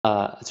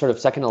sort of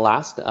second to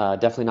last,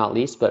 definitely not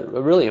least, but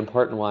a really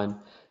important one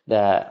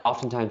that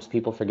oftentimes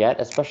people forget,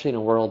 especially in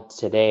a world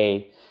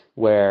today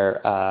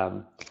where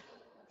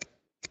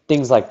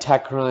things like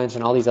TechCrunch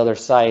and all these other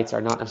sites are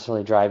not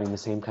necessarily driving the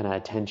same kind of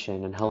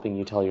attention and helping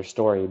you tell your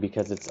story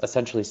because it's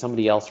essentially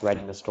somebody else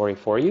writing the story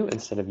for you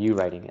instead of you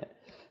writing it.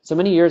 So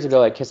many years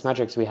ago at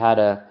Kissmetrics, we had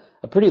a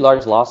pretty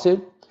large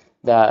lawsuit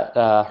that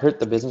hurt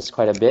the business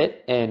quite a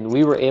bit, and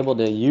we were able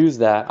to use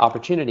that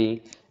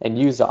opportunity and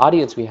use the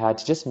audience we had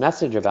to just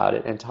message about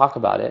it and talk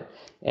about it,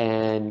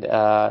 and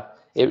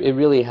it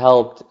really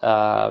helped.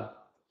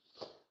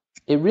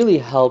 It really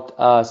helped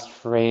us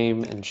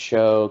frame and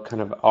show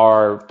kind of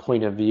our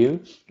point of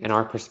view and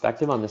our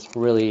perspective on this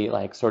really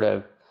like sort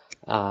of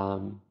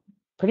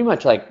pretty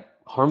much like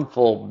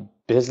harmful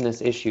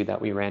business issue that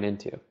we ran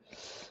into.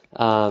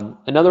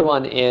 Another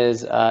one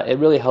is it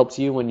really helps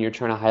you when you're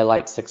trying to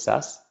highlight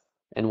success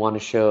and want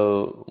to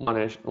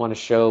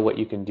show what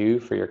you can do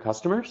for your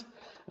customers.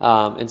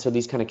 And so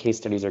these kind of case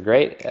studies are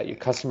great. Your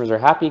customers are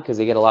happy because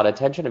they get a lot of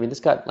attention. I mean,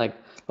 this got like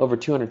over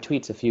 200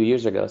 tweets a few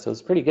years ago, so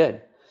it's pretty good.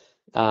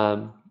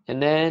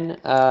 And then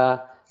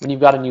when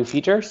you've got a new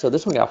feature, so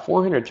this one got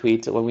 400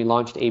 tweets when we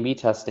launched A/B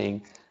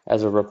testing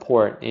as a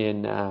report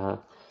in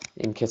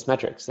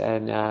Kissmetrics,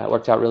 and it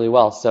worked out really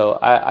well. So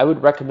I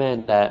would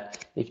recommend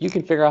that if you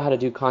can figure out how to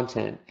do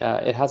content,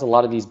 it has a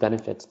lot of these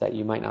benefits that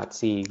you might not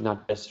see,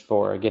 not just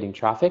for getting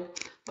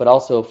traffic, but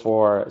also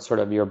for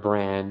sort of your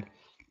brand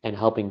and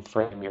helping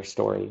frame your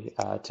story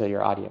to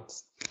your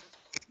audience.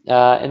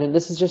 And then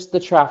this is just the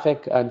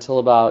traffic until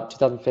about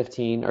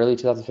 2015, early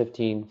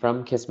 2015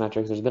 from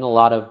Kissmetrics. There's been a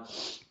lot of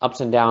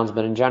ups and downs,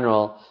 but in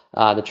general,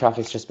 the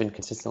traffic's just been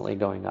consistently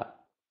going up.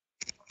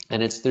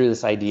 And it's through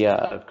this idea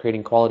of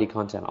creating quality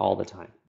content all the time.